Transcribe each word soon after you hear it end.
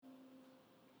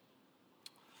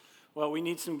Well, we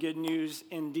need some good news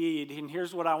indeed, and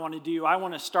here's what I want to do. I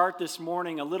want to start this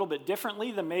morning a little bit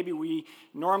differently than maybe we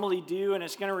normally do, and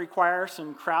it's going to require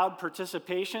some crowd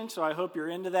participation, so I hope you're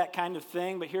into that kind of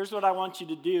thing. But here's what I want you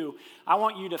to do. I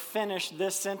want you to finish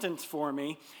this sentence for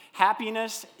me.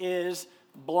 Happiness is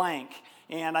blank.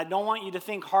 And I don't want you to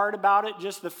think hard about it,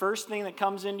 just the first thing that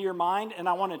comes into your mind. And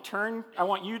I want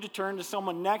you to turn to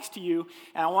someone next to you,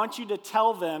 and I want you to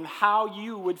tell them how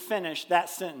you would finish that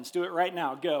sentence. Do it right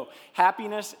now. Go.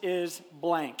 Happiness is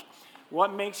blank.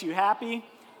 What makes you happy?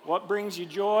 What brings you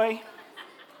joy?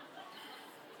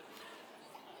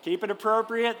 Keep it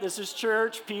appropriate. This is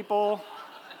church, people.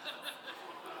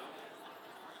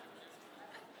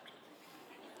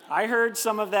 I heard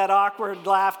some of that awkward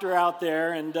laughter out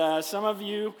there, and some of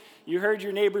you heard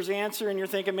your neighbor's answer, and you're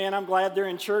thinking, man, I'm glad they're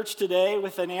in church today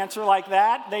with an answer like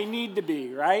that. They need to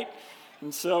be, right?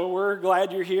 And so we're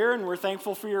glad you're here, and we're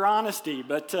thankful for your honesty.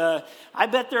 But I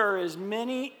bet there are as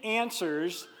many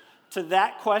answers to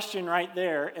that question right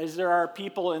there as there are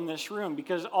people in this room,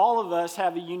 because all of us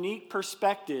have a unique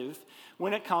perspective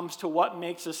when it comes to what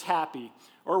makes us happy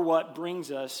or what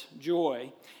brings us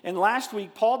joy. And last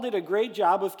week, Paul did a great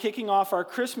job of kicking off our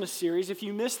Christmas series. If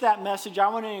you missed that message, I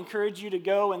want to encourage you to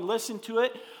go and listen to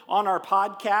it on our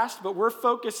podcast. But we're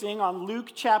focusing on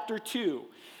Luke chapter 2,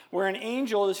 where an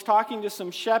angel is talking to some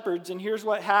shepherds, and here's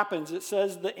what happens. It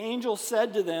says, the angel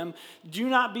said to them, "Do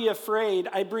not be afraid.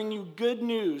 I bring you good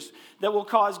news that will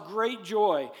cause great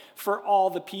joy for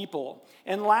all the people."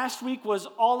 And last week was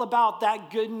all about that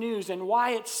good news and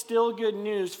why it's still good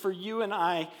news for you and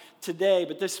I today.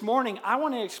 But this morning, I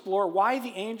want to explore why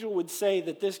the angel would say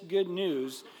that this good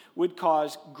news would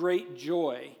cause great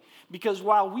joy. Because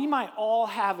while we might all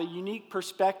have a unique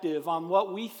perspective on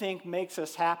what we think makes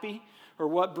us happy, or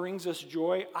what brings us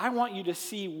joy, I want you to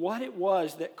see what it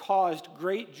was that caused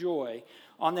great joy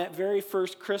on that very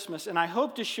first Christmas. And I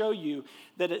hope to show you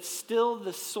that it's still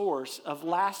the source of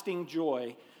lasting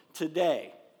joy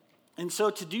today. And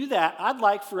so to do that, I'd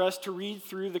like for us to read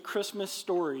through the Christmas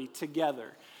story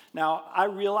together. Now, I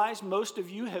realize most of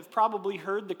you have probably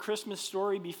heard the Christmas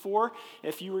story before.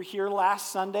 If you were here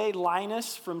last Sunday,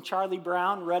 Linus from Charlie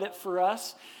Brown read it for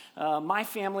us. My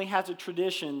family has a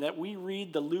tradition that we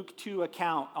read the Luke 2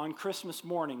 account on Christmas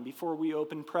morning before we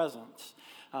open presents.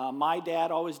 My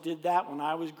dad always did that when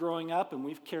I was growing up, and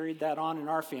we've carried that on in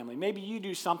our family. Maybe you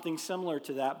do something similar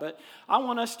to that, but I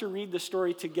want us to read the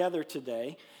story together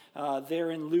today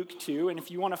there in Luke 2. And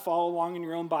if you want to follow along in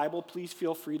your own Bible, please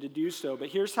feel free to do so. But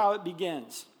here's how it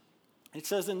begins. It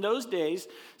says, in those days,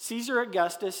 Caesar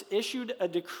Augustus issued a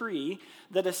decree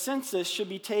that a census should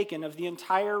be taken of the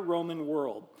entire Roman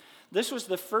world. This was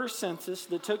the first census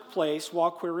that took place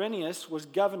while Quirinius was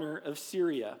governor of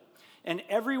Syria. And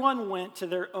everyone went to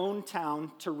their own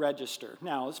town to register.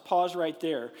 Now, let's pause right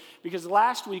there, because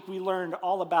last week we learned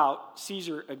all about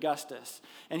Caesar Augustus.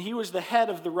 And he was the head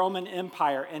of the Roman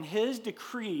Empire, and his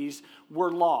decrees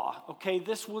were law. Okay,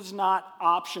 this was not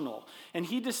optional. And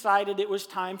he decided it was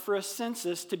time for a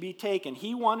census to be taken.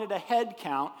 He wanted a head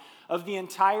count of the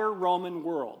entire Roman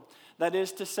world. That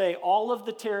is to say, all of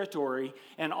the territory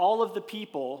and all of the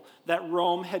people that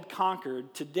Rome had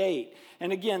conquered to date.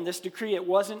 And again, this decree, it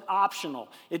wasn't optional.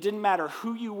 It didn't matter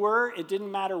who you were. It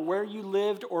didn't matter where you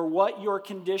lived or what your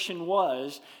condition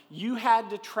was. You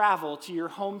had to travel to your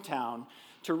hometown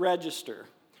to register.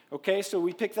 Okay, so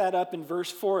we pick that up in verse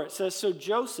 4. It says, so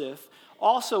Joseph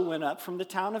also went up from the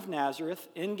town of Nazareth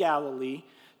in Galilee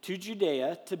to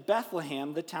Judea, to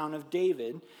Bethlehem, the town of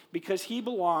David, because he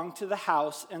belonged to the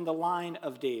house and the line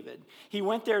of David. He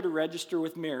went there to register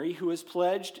with Mary, who was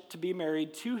pledged to be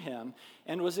married to him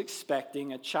and was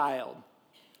expecting a child.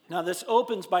 Now, this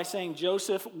opens by saying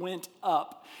Joseph went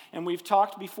up. And we've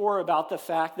talked before about the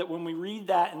fact that when we read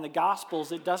that in the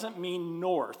Gospels, it doesn't mean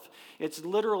north. It's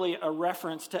literally a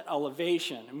reference to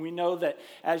elevation. And we know that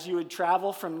as you would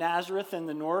travel from Nazareth in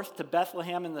the north to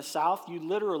Bethlehem in the south, you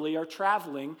literally are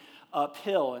traveling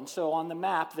uphill. And so on the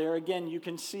map there, again, you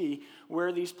can see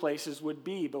where these places would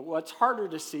be. But what's harder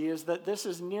to see is that this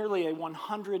is nearly a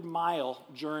 100-mile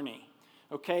journey.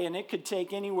 Okay, and it could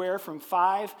take anywhere from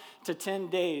 5 to 10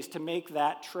 days to make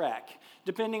that trek,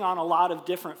 depending on a lot of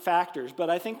different factors. But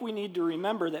I think we need to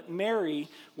remember that Mary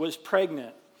was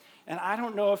pregnant. And I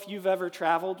don't know if you've ever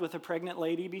traveled with a pregnant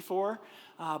lady before,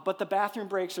 but the bathroom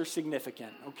breaks are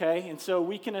significant, okay? And so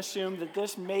we can assume that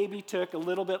this maybe took a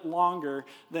little bit longer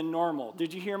than normal.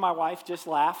 Did you hear my wife just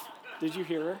laugh? Did you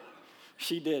hear her?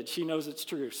 She did. She knows it's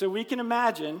true. So we can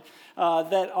imagine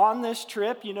that on this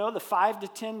trip, the 5 to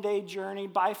 10 day journey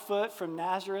by foot from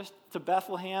Nazareth to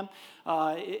Bethlehem,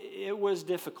 it was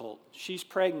difficult. She's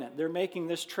pregnant. They're making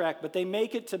this trek, but they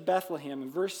make it to Bethlehem.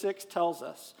 And verse 6 tells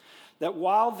us that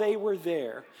while they were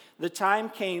there, the time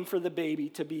came for the baby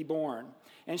to be born.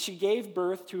 And she gave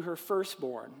birth to her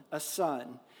firstborn, a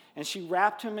son. And she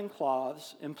wrapped him in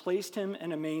cloths and placed him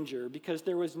in a manger because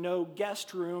there was no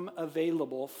guest room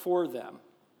available for them.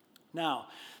 Now,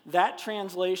 that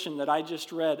translation that I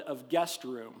just read of guest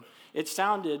room, it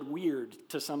sounded weird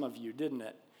to some of you, didn't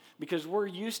it? Because we're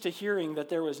used to hearing that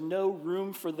there was no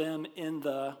room for them in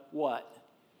the what?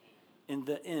 In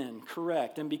the inn,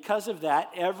 correct. And because of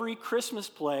that, every Christmas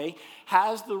play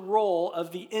has the role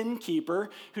of the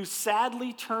innkeeper who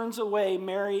sadly turns away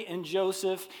Mary and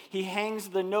Joseph. He hangs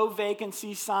the no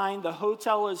vacancy sign. The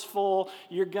hotel is full.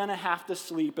 You're going to have to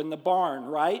sleep in the barn,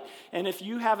 right? And if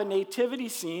you have a nativity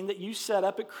scene that you set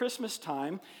up at Christmas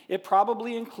time, it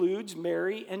probably includes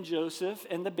Mary and Joseph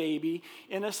and the baby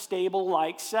in a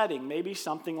stable-like setting, maybe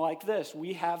something like this.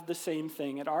 We have the same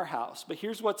thing at our house. But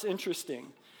here's what's interesting.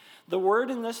 The word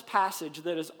in this passage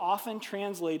that is often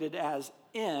translated as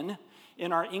in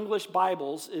our English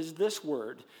Bibles is this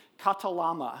word,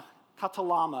 katalama,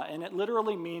 and it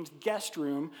literally means guest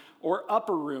room or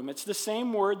upper room. It's the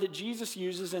same word that Jesus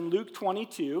uses in Luke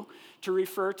 22 to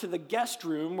refer to the guest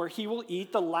room where he will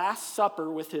eat the Last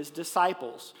Supper with his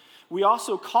disciples. We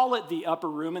also call it the upper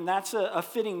room, and that's a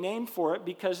fitting name for it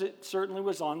because it certainly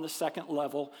was on the second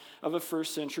level of a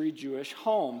first century Jewish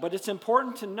home. But it's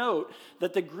important to note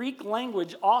that the Greek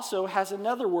language also has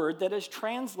another word that is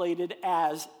translated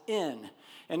as in,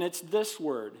 and it's this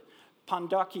word,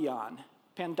 pandakion.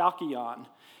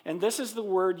 And this is the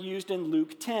word used in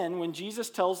Luke 10 when Jesus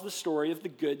tells the story of the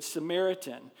Good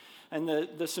Samaritan. And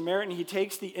the Samaritan, he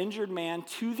takes the injured man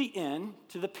to the inn,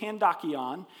 to the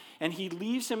pandakion, and he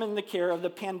leaves him in the care of the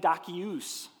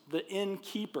pandakius, the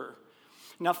innkeeper.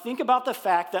 Now think about the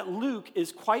fact that Luke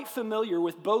is quite familiar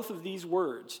with both of these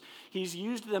words. He's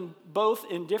used them both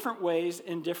in different ways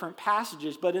in different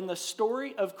passages, but in the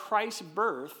story of Christ's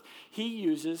birth, he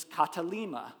uses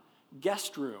katalima,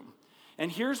 guest room. And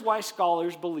here's why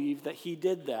scholars believe that he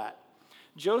did that.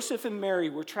 Joseph and Mary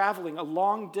were traveling a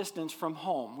long distance from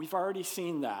home. We've already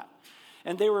seen that.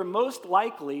 And they were most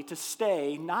likely to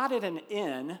stay not at an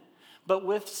inn, but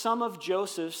with some of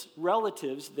Joseph's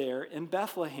relatives there in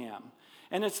Bethlehem.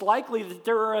 And it's likely that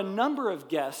there are a number of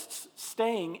guests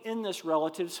staying in this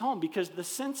relative's home because the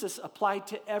census applied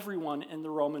to everyone in the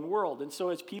Roman world. And so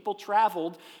as people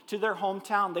traveled to their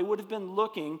hometown, they would have been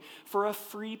looking for a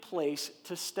free place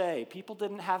to stay. People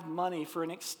didn't have money for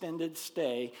an extended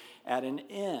stay at an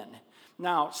inn.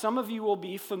 Now, some of you will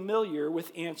be familiar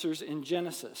with Answers in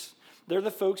Genesis. They're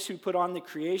the folks who put on the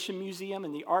Creation Museum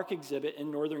and the Ark exhibit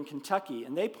in northern Kentucky.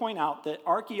 And they point out that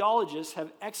archaeologists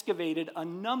have excavated a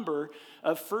number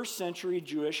of first century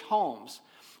Jewish homes.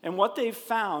 And what they've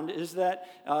found is that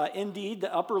indeed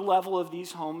the upper level of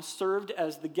these homes served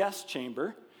as the guest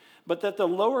chamber, but that the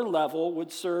lower level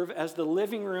would serve as the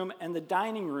living room and the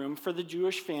dining room for the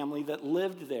Jewish family that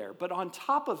lived there. But on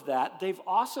top of that, they've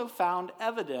also found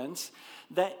evidence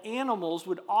that animals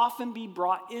would often be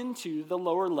brought into the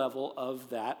lower level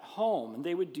of that home. And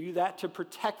they would do that to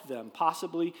protect them,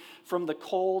 possibly from the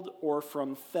cold or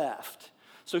from theft.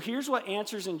 So here's what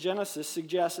Answers in Genesis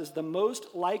suggests is the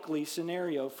most likely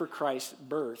scenario for Christ's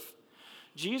birth.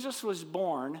 Jesus was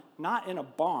born not in a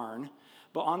barn,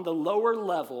 but on the lower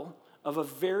level of a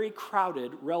very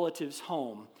crowded relative's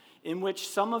home in which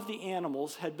some of the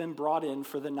animals had been brought in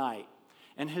for the night.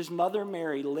 And his mother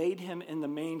Mary laid him in the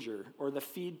manger or the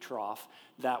feed trough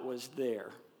that was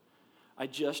there. I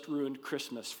just ruined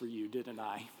Christmas for you, didn't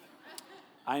I?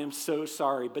 I am so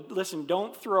sorry. But listen,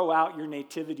 don't throw out your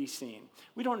nativity scene.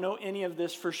 We don't know any of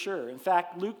this for sure. In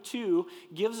fact, Luke 2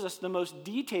 gives us the most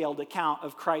detailed account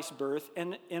of Christ's birth.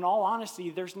 And in all honesty,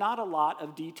 there's not a lot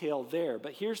of detail there.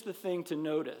 But here's the thing to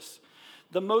notice.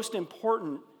 The most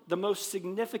important, the most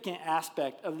significant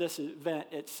aspect of this event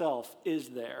itself is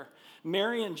there.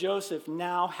 Mary and Joseph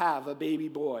now have a baby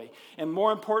boy. And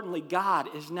more importantly,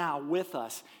 God is now with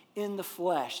us in the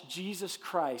flesh. Jesus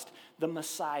Christ, the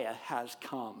Messiah, has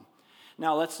come.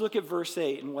 Now let's look at verse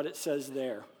 8 and what it says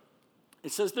there.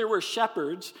 It says there were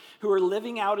shepherds who were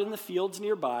living out in the fields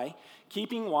nearby,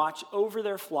 keeping watch over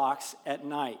their flocks at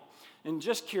night. And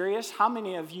just curious, how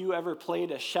many of you ever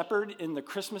played a shepherd in the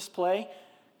Christmas play?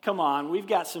 Come on, we've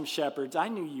got some shepherds. I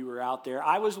knew you were out there.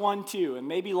 I was one too. And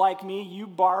maybe like me, you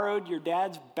borrowed your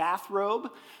dad's bathrobe,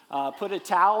 put a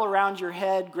towel around your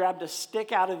head, grabbed a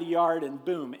stick out of the yard, and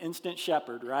boom, instant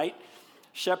shepherd, right?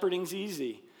 Shepherding's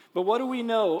easy. But what do we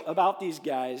know about these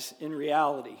guys in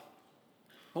reality?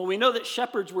 Well, we know that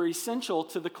shepherds were essential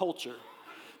to the culture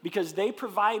because they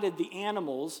provided the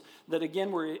animals that,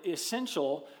 again, were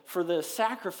essential for the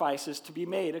sacrifices to be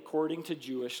made according to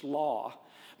Jewish law.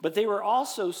 But they were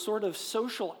also sort of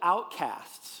social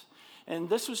outcasts. And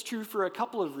this was true for a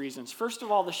couple of reasons. First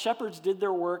of all, the shepherds did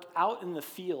their work out in the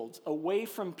fields, away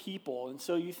from people. And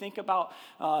so you think about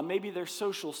maybe their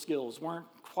social skills weren't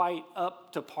quite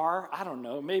up to par. I don't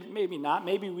know, maybe not.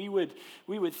 Maybe we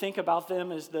would think about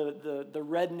them as the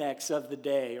rednecks of the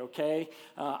day, okay?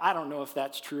 I don't know if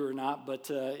that's true or not, but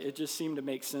it just seemed to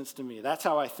make sense to me. That's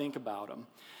how I think about them.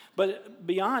 But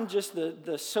beyond just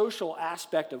the social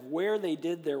aspect of where they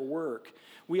did their work,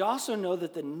 we also know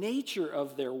that the nature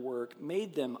of their work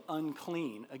made them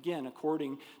unclean, again,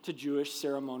 according to Jewish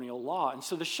ceremonial law. And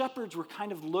so the shepherds were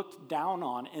kind of looked down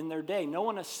on in their day. No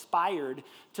one aspired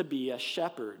to be a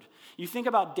shepherd. You think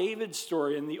about David's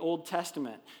story in the Old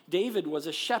Testament. David was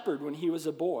a shepherd when he was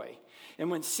a boy. And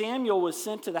when Samuel was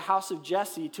sent to the house of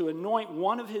Jesse to anoint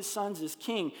one of his sons as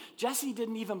king, Jesse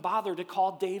didn't even bother to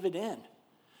call David in.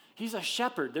 He's a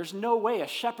shepherd. There's no way a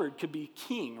shepherd could be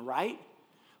king, right?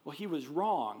 Well, he was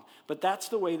wrong, but that's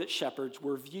the way that shepherds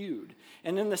were viewed.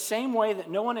 And in the same way that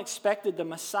no one expected the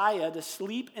Messiah to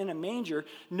sleep in a manger,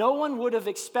 no one would have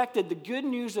expected the good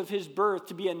news of his birth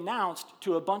to be announced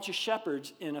to a bunch of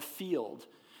shepherds in a field.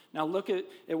 Now look at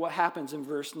what happens in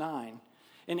verse 9.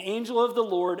 An angel of the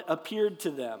Lord appeared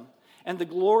to them, and the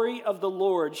glory of the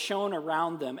Lord shone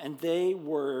around them, and they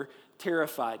were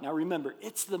terrified. Now remember,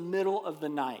 it's the middle of the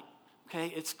night.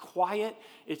 Okay, it's quiet,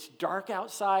 it's dark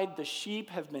outside, the sheep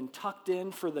have been tucked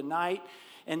in for the night,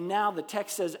 and now the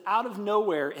text says, out of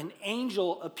nowhere, an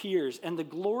angel appears, and the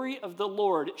glory of the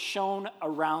Lord shone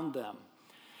around them.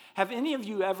 Have any of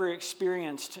you ever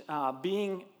experienced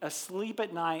being asleep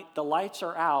at night, the lights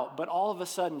are out, but all of a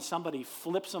sudden somebody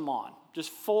flips them on, just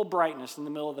full brightness in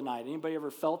the middle of the night? Anybody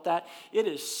ever felt that? It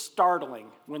is startling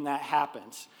when that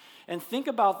happens. And think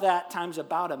about that times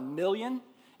about 1 million.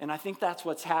 And I think that's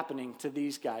what's happening to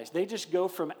these guys. They just go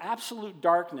from absolute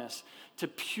darkness to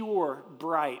pure,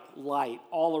 bright light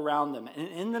all around them. And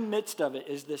in the midst of it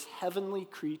is this heavenly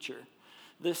creature,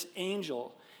 this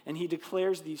angel. And he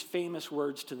declares these famous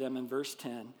words to them in verse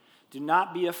 10. Do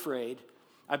not be afraid.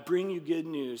 I bring you good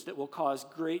news that will cause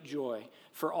great joy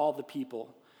for all the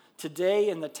people. Today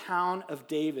in the town of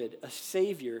David, a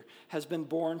Savior has been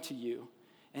born to you,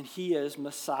 and he is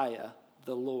Messiah,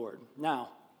 the Lord. Now,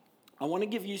 I want to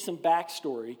give you some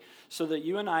backstory so that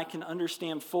you and I can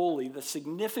understand fully the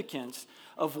significance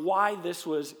of why this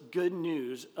was good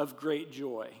news of great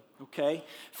joy, okay?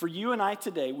 For you and I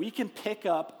today, we can pick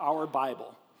up our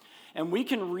Bible, and we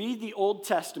can read the Old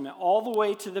Testament all the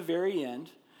way to the very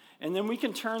end, and then we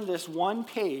can turn this one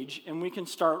page and we can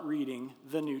start reading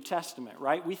the New Testament,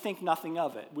 right? We think nothing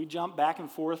of it. We jump back and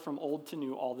forth from old to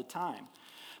new all the time.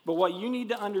 But what you need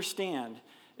to understand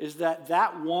is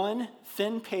that one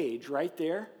thin page right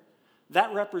there,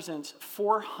 that represents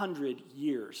 400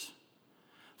 years.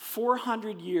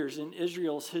 400 years in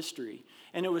Israel's history.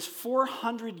 And it was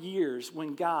 400 years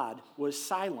when God was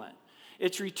silent.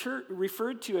 It's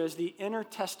referred to as the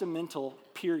intertestamental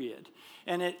period.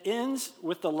 And it ends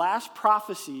with the last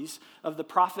prophecies of the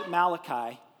prophet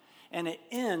Malachi, and it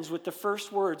ends with the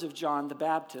first words of John the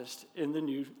Baptist in the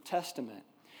New Testament.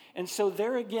 And so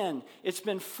there again, it's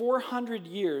been 400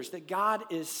 years that God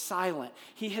is silent.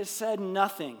 He has said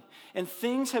nothing. And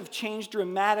things have changed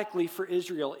dramatically for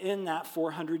Israel in that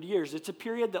 400 years. It's a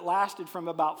period that lasted from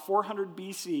about 400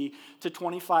 BC to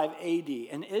 25 AD.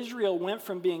 And Israel went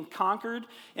from being conquered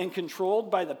and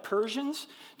controlled by the Persians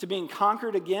to being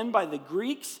conquered again by the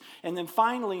Greeks. And then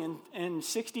finally in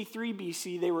 63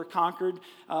 BC, they were conquered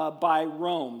by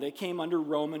Rome. They came under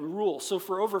Roman rule. So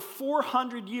for over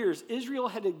 400 years, Israel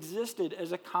had existed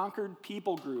as a conquered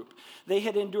people group. They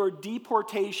had endured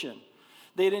deportation.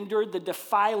 They had endured the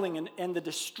defiling and the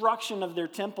destruction of their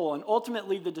temple, and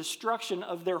ultimately the destruction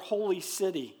of their holy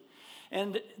city.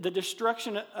 And the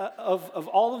destruction of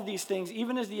all of these things,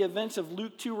 even as the events of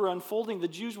Luke 2 were unfolding, the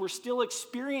Jews were still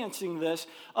experiencing this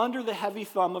under the heavy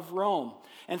thumb of Rome.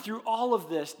 And through all of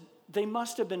this, they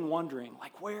must have been wondering,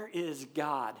 like, where is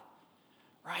God?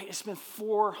 Right? It's been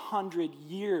 400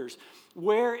 years.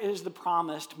 Where is the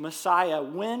promised Messiah?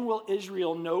 When will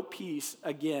Israel know peace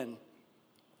again?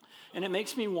 And it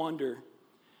makes me wonder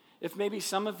if maybe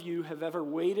some of you have ever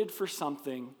waited for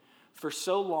something for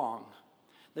so long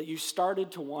that you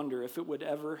started to wonder if it would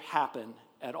ever happen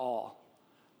at all.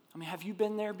 I mean, have you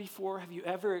been there before? Have you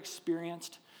ever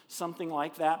experienced something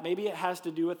like that. Maybe it has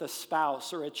to do with a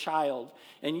spouse or a child,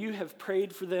 and you have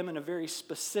prayed for them in a very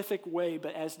specific way,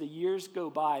 but as the years go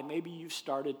by, maybe you've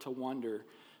started to wonder,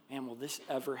 man, will this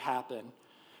ever happen?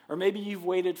 Or maybe you've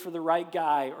waited for the right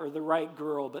guy or the right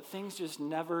girl, but things just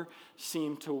never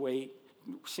seem to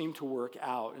work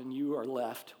out, and you are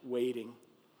left waiting.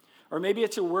 Or maybe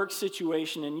it's a work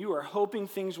situation and you are hoping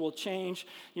things will change.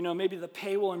 Maybe the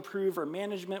pay will improve or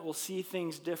management will see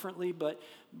things differently, but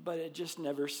it just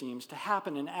never seems to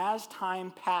happen. And as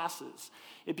time passes,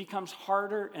 it becomes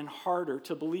harder and harder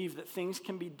to believe that things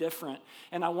can be different.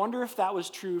 And I wonder if that was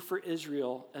true for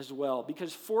Israel as well,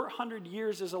 because 400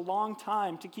 years is a long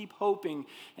time to keep hoping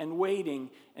and waiting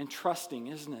and trusting,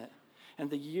 isn't it? And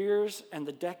the years and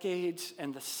the decades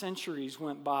and the centuries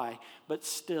went by, but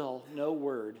still no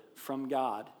word from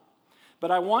God.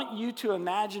 But I want you to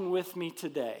imagine with me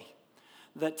today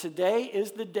that today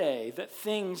is the day that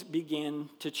things begin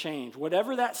to change.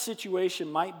 Whatever that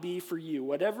situation might be for you,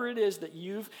 whatever it is that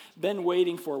you've been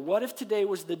waiting for, what if today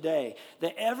was the day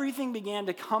that everything began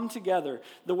to come together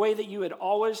the way that you had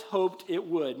always hoped it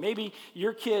would? Maybe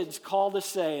your kids call to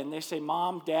say, and they say,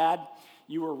 Mom, Dad,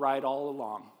 you were right all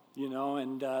along.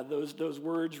 And those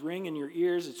words ring in your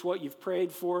ears. It's what you've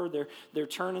prayed for. They're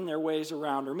turning their ways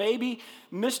around. Or maybe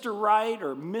Mr. Right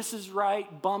or Mrs.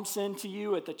 Right bumps into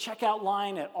you at the checkout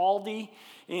line at Aldi,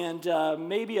 and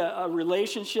maybe a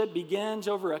relationship begins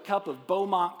over a cup of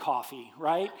Beaumont coffee,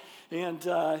 right? And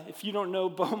if you don't know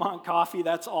Beaumont coffee,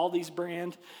 that's Aldi's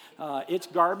brand. It's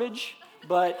garbage,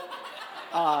 but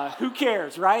who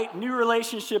cares, right? New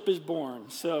relationship is born.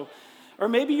 Or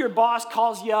maybe your boss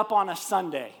calls you up on a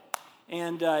Sunday.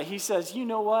 And he says, you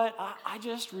know what, I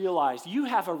just realized you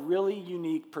have a really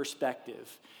unique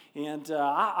perspective. And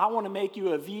I want to make you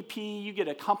a VP. You get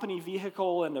a company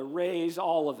vehicle and a raise,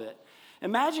 all of it.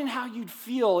 Imagine how you'd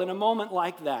feel in a moment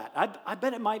like that. I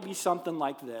bet it might be something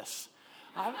like this.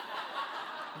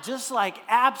 Just like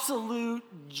absolute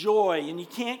joy, and you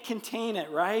can't contain it,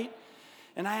 right?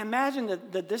 And I imagine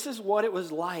that this is what it was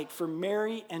like for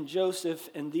Mary and Joseph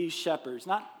and these shepherds.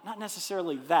 Not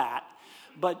necessarily that,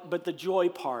 but the joy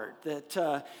part,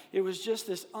 that it was just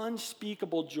this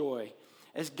unspeakable joy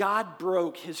as God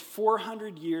broke his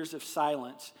 400 years of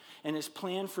silence and his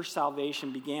plan for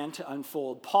salvation began to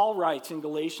unfold. Paul writes in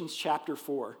Galatians chapter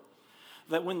 4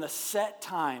 that when the set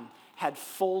time had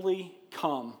fully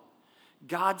come,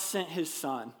 God sent his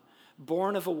son,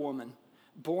 born of a woman,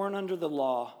 born under the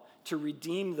law, to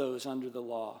redeem those under the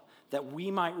law, that we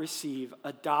might receive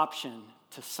adoption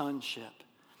to sonship.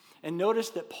 And notice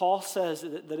that Paul says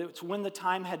that it's when the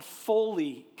time had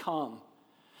fully come.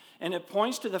 And it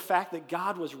points to the fact that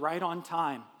God was right on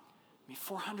time.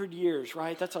 400 years,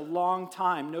 right? That's a long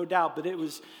time, no doubt, but it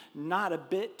was not a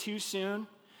bit too soon,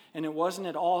 and it wasn't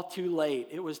at all too late.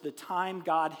 It was the time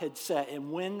God had set,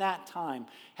 and when that time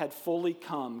had fully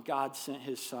come, God sent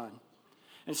his son.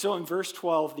 And so in verse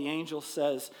 12, the angel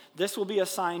says, "This will be a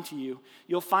sign to you.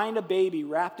 You'll find a baby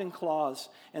wrapped in cloths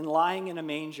and lying in a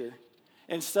manger."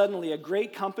 And suddenly a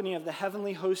great company of the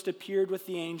heavenly host appeared with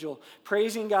the angel,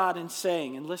 praising God and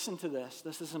saying, and listen to this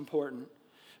is important,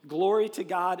 "Glory to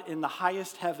God in the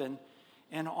highest heaven,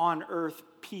 and on earth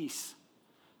peace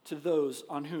to those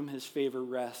on whom his favor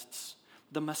rests."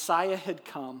 The Messiah had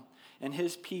come, and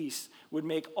his peace would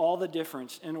make all the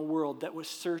difference in a world that was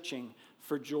searching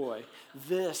for joy.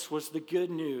 This was the good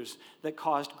news that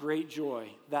caused great joy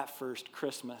that first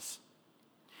Christmas.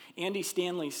 Andy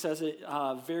Stanley says it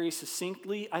very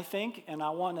succinctly, I think, and I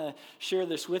want to share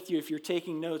this with you. If you're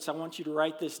taking notes, I want you to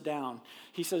write this down.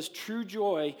 He says, true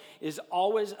joy is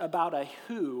always about a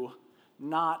who,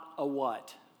 not a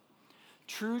what.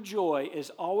 True joy is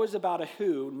always about a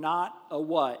who, not a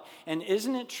what. And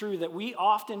isn't it true that we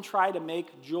often try to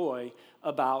make joy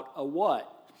about a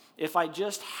what? If I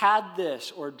just had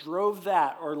this or drove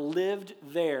that or lived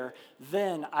there,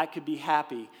 then I could be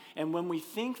happy. And when we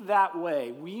think that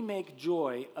way, we make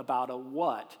joy about a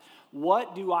what.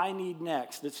 What do I need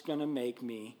next that's going to make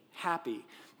me happy?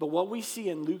 But what we see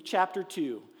in Luke chapter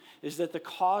 2 is that the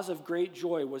cause of great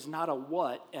joy was not a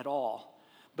what at all,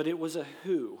 but it was a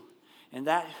who. And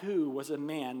that who was a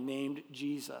man named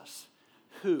Jesus,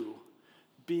 who,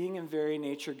 being in very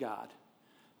nature God,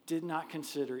 did not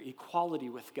consider equality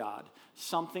with God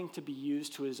something to be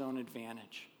used to his own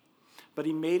advantage. But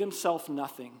he made himself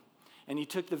nothing, and he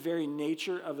took the very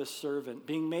nature of a servant,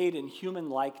 being made in human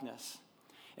likeness.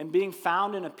 And being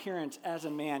found in appearance as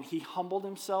a man, he humbled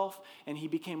himself, and he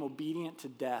became obedient to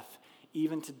death,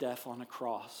 even to death on a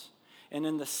cross. And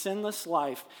in the sinless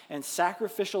life and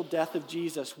sacrificial death of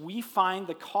Jesus, we find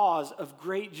the cause of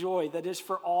great joy that is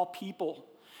for all people.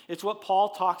 It's what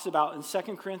Paul talks about in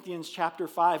 2 Corinthians chapter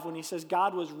 5 when he says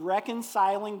God was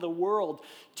reconciling the world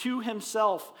to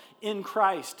himself in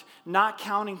Christ, not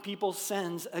counting people's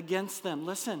sins against them.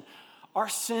 Listen, our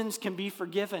sins can be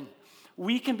forgiven.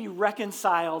 We can be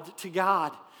reconciled to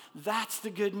God. That's the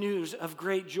good news of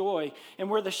great joy. And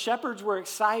where the shepherds were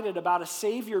excited about a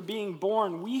Savior being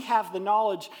born, we have the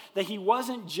knowledge that he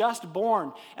wasn't just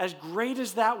born, as great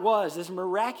as that was, as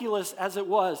miraculous as it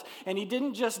was. And he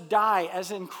didn't just die,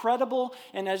 as incredible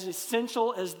and as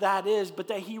essential as that is, but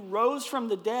that he rose from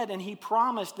the dead and he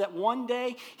promised that one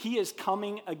day he is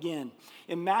coming again.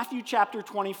 In Matthew chapter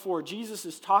 24, Jesus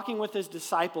is talking with his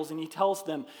disciples and he tells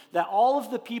them that all of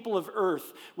the people of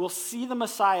earth will see the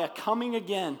Messiah coming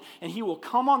again, and he will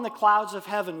come on the clouds of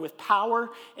heaven with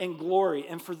power and glory.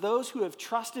 And for those who have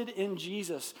trusted in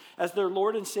Jesus as their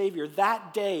Lord and Savior,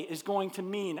 that day is going to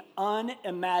mean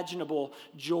unimaginable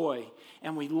joy,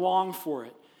 and we long for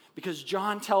it. Because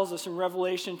John tells us in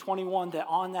Revelation 21 that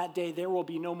on that day there will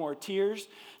be no more tears,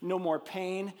 no more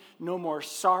pain, no more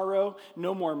sorrow,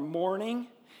 no more mourning,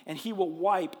 and he will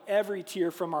wipe every tear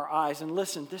from our eyes. And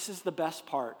listen, this is the best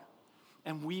part.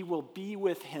 And we will be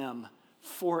with him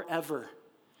forever.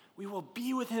 We will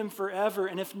be with him forever.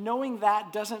 And if knowing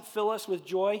that doesn't fill us with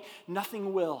joy,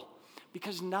 nothing will,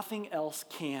 because nothing else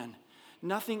can.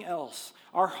 Nothing else.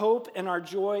 Our hope and our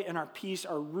joy and our peace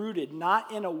are rooted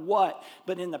not in a what,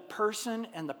 but in the person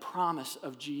and the promise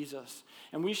of Jesus.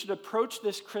 And we should approach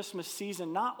this Christmas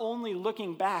season not only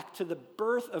looking back to the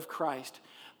birth of Christ,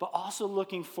 but also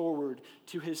looking forward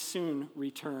to his soon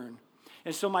return.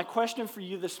 And so my question for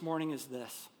you this morning is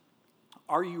this: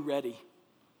 are you ready?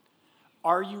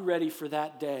 Are you ready for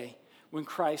that day when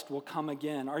Christ will come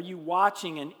again? Are you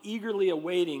watching and eagerly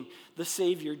awaiting the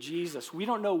Savior Jesus? We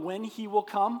don't know when he will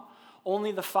come.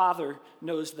 Only the Father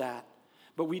knows that.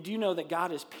 But we do know that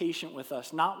God is patient with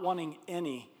us, not wanting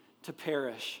any to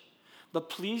perish. But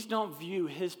please don't view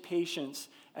his patience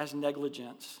as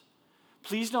negligence.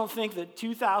 Please don't think that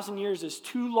 2,000 years is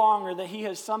too long or that he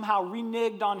has somehow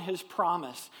reneged on his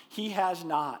promise. He has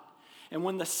not. And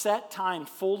when the set time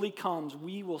fully comes,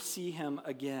 we will see him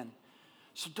again.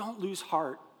 So don't lose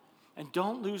heart, and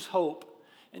don't lose hope,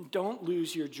 and don't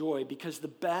lose your joy, because the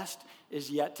best is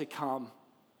yet to come.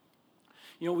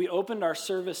 You know, we opened our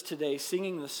service today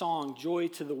singing the song, Joy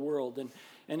to the World,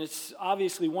 and it's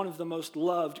obviously one of the most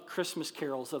loved Christmas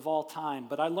carols of all time.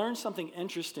 But I learned something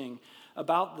interesting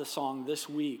about the song this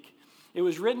week. It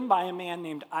was written by a man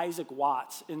named Isaac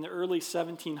Watts in the early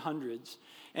 1700s,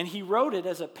 and he wrote it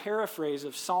as a paraphrase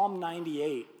of Psalm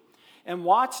 98. And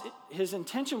Watts, his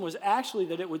intention was actually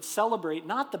that it would celebrate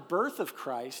not the birth of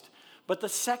Christ, but the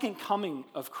second coming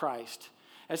of Christ.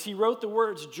 As he wrote the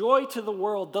words, "Joy to the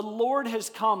world, the Lord has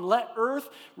come, let earth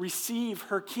receive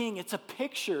her King." It's a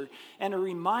picture and a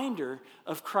reminder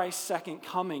of Christ's second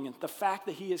coming and the fact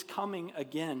that he is coming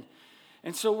again.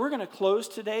 And so we're going to close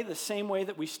today the same way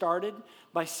that we started,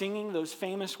 by singing those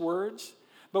famous words,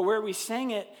 but where we sang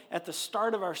it at the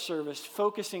start of our service,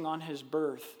 focusing on his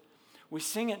birth. We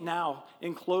sing it now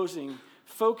in closing,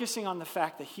 focusing on the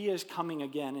fact that he is coming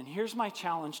again. And here's my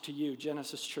challenge to you,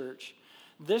 Genesis Church.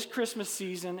 This Christmas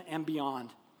season and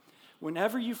beyond,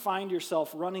 whenever you find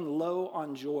yourself running low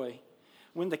on joy,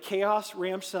 when the chaos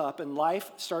ramps up and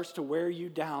life starts to wear you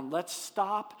down, let's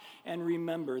stop and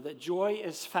remember that joy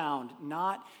is found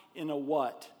not in a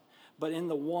what, but in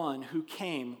the one who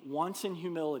came once in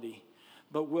humility,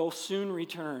 but will soon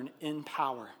return in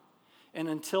power. And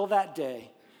until that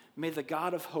day, may the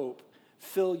God of hope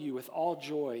fill you with all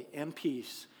joy and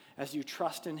peace as you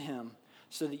trust in him,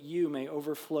 so that you may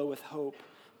overflow with hope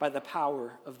by the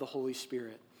power of the Holy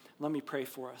Spirit. Let me pray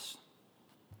for us.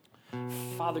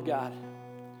 Father God,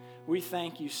 we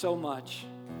thank you so much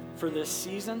for this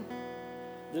season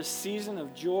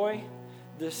of joy,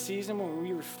 this season when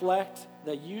we reflect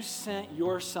that you sent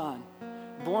your Son,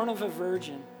 born of a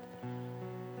virgin,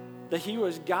 that he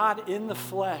was God in the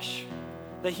flesh,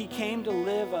 that he came to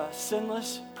live a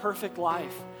sinless, perfect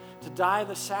life, to die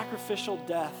the sacrificial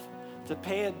death, to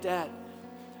pay a debt,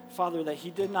 Father, that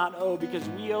he did not owe because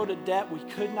we owed a debt we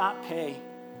could not pay,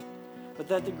 but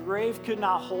that the grave could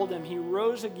not hold him. He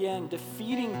rose again,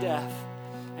 defeating death,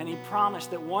 and he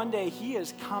promised that one day he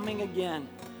is coming again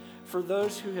for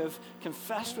those who have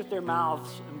confessed with their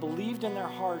mouths and believed in their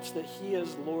hearts that he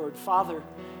is Lord. Father,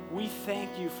 we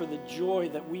thank you for the joy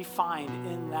that we find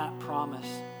in that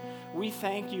promise. We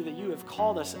thank you that you have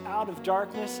called us out of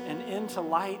darkness and into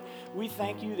light. We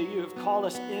thank you that you have called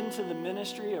us into the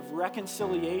ministry of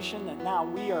reconciliation, that now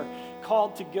we are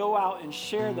called to go out and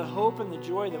share the hope and the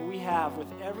joy that we have with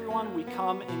everyone we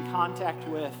come in contact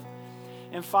with.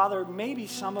 And Father, maybe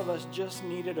some of us just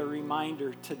needed a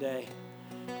reminder today,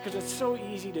 because it's so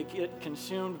easy to get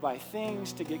consumed by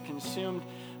things, to get consumed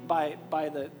by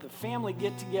the family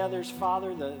get-togethers,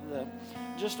 Father,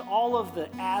 just all of the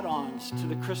add-ons to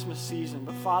the Christmas season.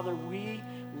 But Father, we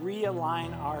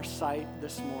realign our sight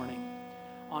this morning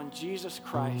on Jesus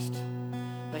Christ,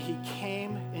 that he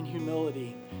came in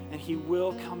humility and he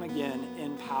will come again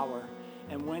in power.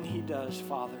 And when he does,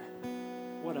 Father,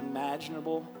 what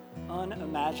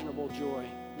unimaginable joy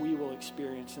we will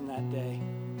experience in that day.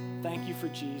 Thank you for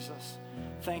Jesus.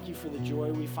 Thank you for the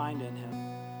joy we find in him.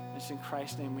 It's in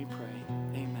Christ's name we pray.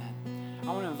 Amen. I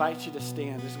want to invite you to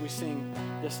stand as we sing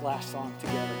this last song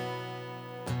together.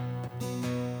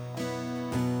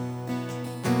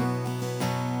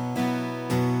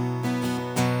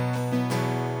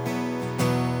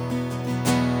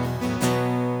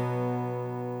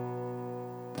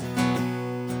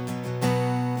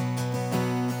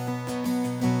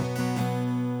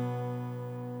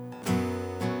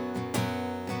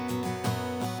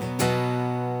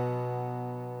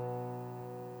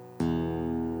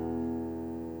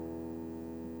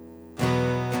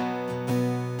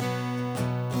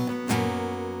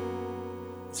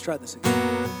 Let's try this again.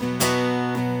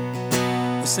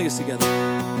 Let's sing this together.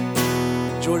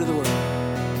 Joy to the world.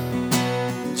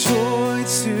 Joy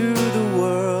to the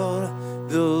world,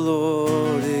 the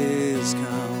Lord is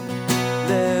come.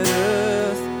 Let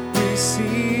earth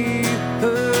receive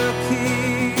her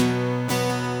King.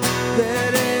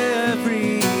 Let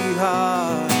every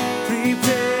heart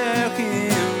prepare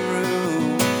him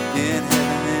room. In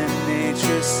heaven and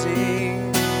nature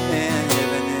sing, and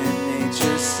heaven and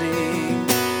nature sing.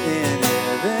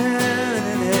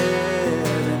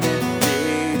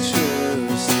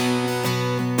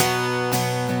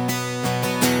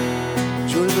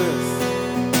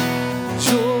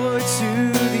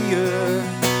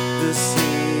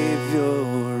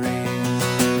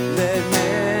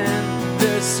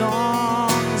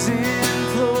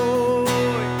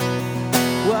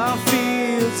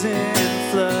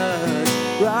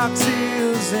 Rocks,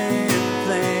 hills, and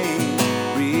plain,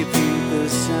 repeat the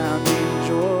sounding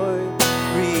joy,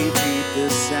 repeat the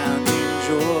sounding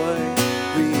joy,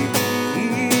 repeat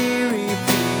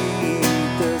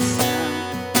the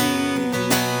sounding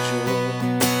joy.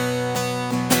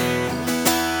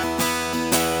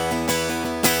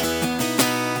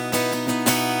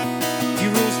 He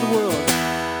rules the world,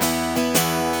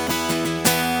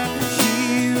 and he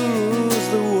rules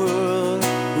the world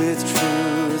with truth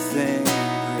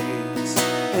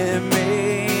and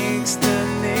makes the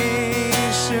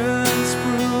nations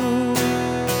prove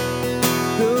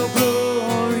the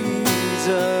glories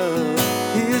of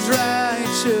his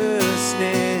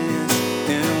righteousness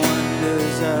and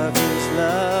wonders of his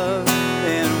love,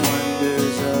 and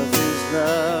wonders of his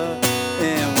love,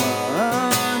 and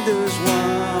wonders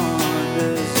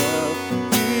of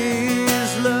his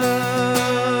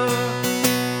love.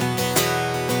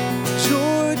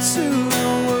 Joy to the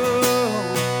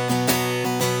world.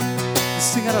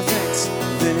 Sing out our thanks.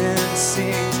 Then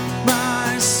sings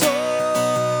my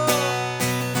soul,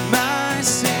 my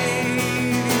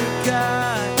Savior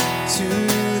God, to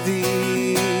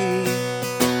thee.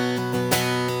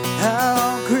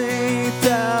 How great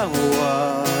thou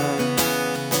art,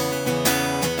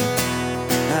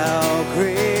 how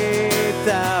great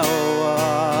thou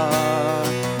art.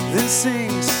 Then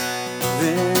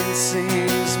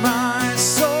sings my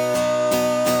soul,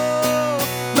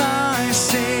 my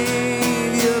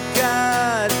Savior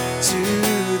God, to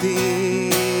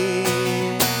thee.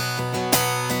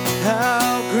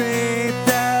 How great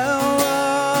thou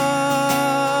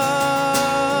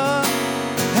art,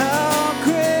 how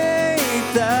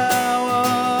great thou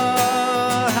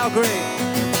art, how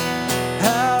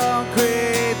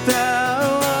great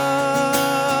thou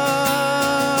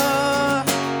art,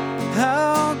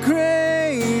 how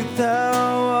great thou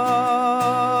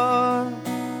art.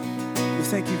 We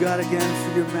thank you, God, again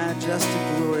for your majestic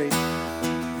glory.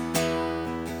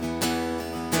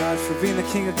 God, for being the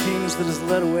King of Kings that has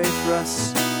led a way for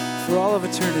us for all of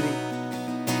eternity.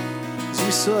 As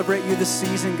we celebrate you this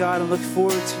season, God, and look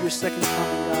forward to your second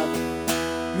coming, God,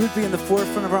 you would be in the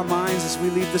forefront of our minds as we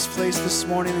leave this place this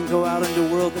morning and go out into a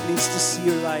world that needs to see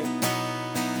your light.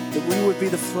 That we would be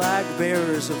the flag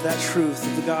bearers of that truth,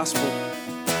 of the gospel,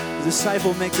 the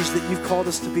disciple makers that you've called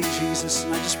us to be, Jesus.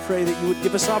 And I just pray that you would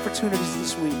give us opportunities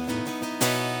this week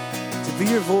to be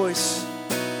your voice,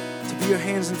 to be your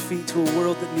hands and feet to a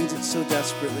world that needs it so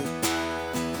desperately.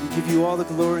 We give you all the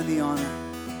glory and the honor.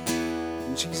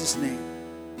 In Jesus' name,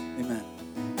 amen.